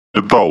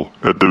Металл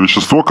 – это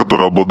вещество,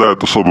 которое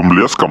обладает особым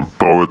блеском,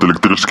 проводит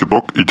электрический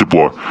ток и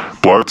тепло,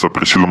 плавится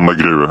при сильном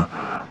нагреве.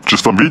 В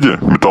чистом виде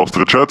металл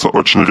встречается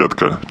очень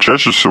редко,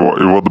 чаще всего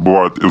его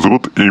добывают из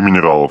руд и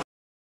минералов.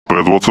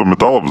 Производством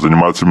металлов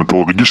занимается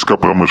металлургическая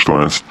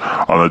промышленность,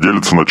 она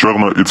делится на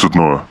черную и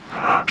цветную.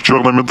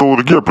 Черная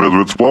металлургия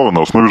производит сплавы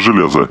на основе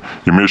железа,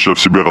 имеющие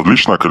в себе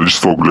различное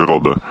количество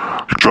углерода.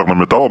 К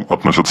черным металлам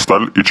относят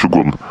сталь и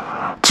чугун.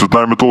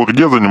 Цветная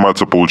металлургия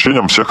занимается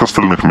получением всех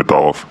остальных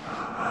металлов.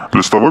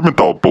 Листовой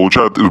металл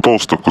получают из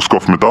толстых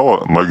кусков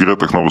металла,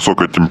 нагретых на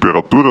высокой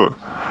температуре,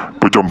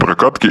 путем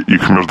прокатки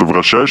их между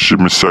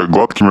вращающимися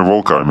гладкими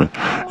волокнами.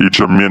 И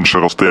чем меньше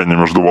расстояние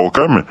между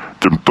волокнами,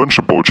 тем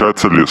тоньше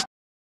получается лист.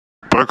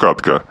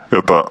 Прокатка –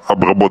 это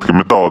обработка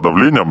металла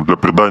давлением для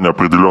придания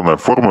определенной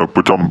формы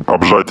путем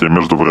обжатия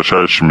между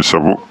вращающимися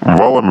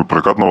валами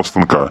прокатного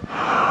станка.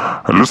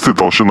 Листы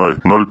толщиной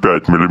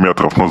 0,5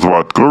 мм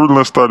называют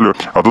кровельной сталью,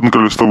 а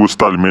тонколистовую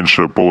сталь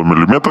меньше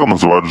полумиллиметра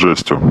называют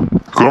жестью.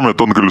 Кроме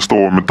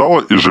тонколистового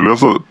металла и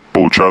железа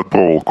получают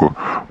проволоку.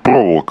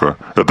 Проволока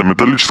 – это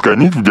металлическая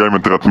нить в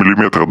диаметре от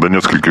миллиметра до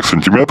нескольких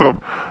сантиметров,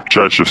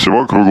 чаще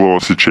всего круглого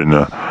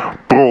сечения.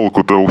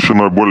 Проволоку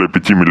толщиной более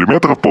 5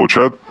 мм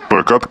получают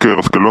прокаткой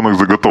раскаленных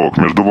заготовок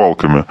между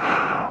валками,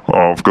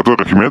 в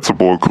которых имеются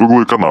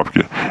полукруглые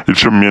канавки. И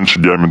чем меньше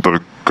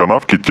диаметр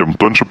канавки, тем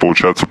тоньше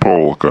получается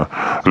проволока.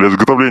 Для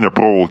изготовления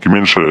проволоки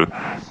меньше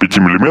 5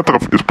 мм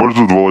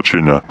используют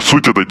волочение.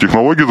 Суть этой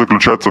технологии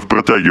заключается в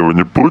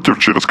протягивании прутьев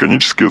через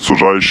конические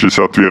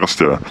сужающиеся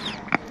отверстия.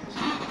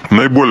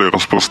 Наиболее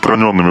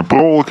распространенными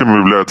проволоками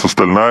являются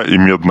стальная и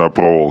медная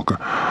проволока.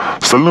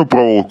 Стальную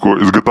проволоку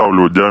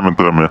изготавливают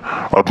диаметрами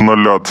от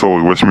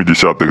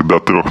 0,8 до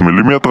 3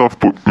 мм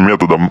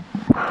методом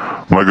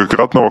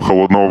многократного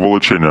холодного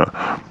волочения.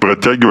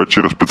 Протягивать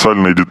через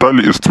специальные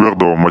детали из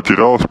твердого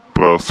материала с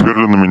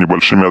просверленными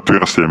небольшими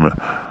отверстиями.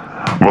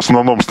 В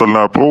основном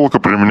стальная проволока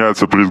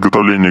применяется при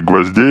изготовлении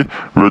гвоздей,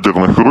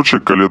 ведерных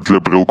ручек, колец для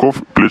брелков,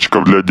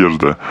 плечиков для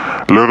одежды.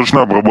 Для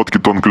ручной обработки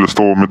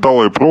тонколистового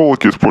металла и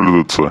проволоки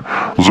используются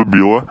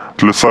зубило,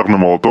 слесарный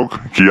молоток,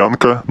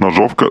 киянка,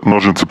 ножовка,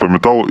 ножницы по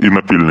металлу и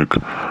напильник.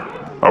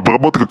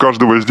 Обработка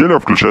каждого изделия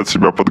включает в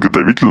себя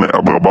подготовительные,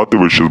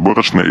 обрабатывающие,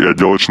 сборочные и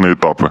отделочные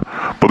этапы.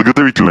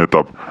 Подготовительный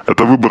этап –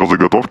 это выбор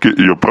заготовки,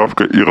 ее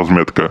правка и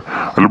разметка.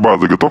 Любая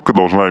заготовка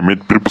должна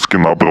иметь припуски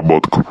на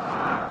обработку.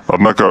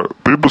 Однако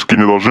припуски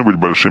не должны быть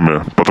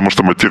большими, потому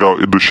что материал,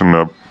 идущий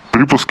на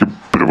припуски,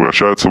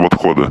 превращается в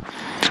отходы.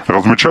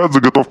 Размечают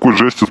заготовку из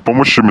жести с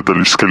помощью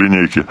металлической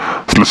линейки,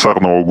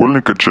 слесарного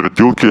угольника,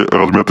 чертилки,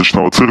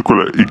 разметочного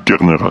циркуля и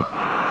кернера.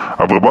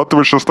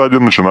 Обрабатывающая стадия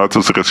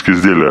начинается с резки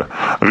изделия.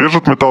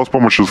 Режут металл с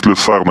помощью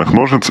слесарных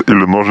ножниц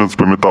или ножниц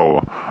по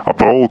металлу, а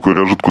проволоку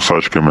режут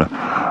кусачками.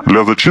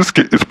 Для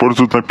зачистки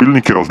используют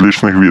напильники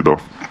различных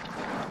видов.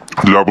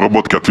 Для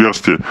обработки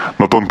отверстий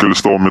на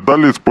тонколистовом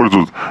металле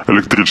используют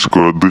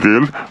электрическую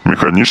дрель,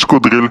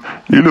 механическую дрель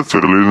или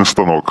сверлильный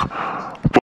станок.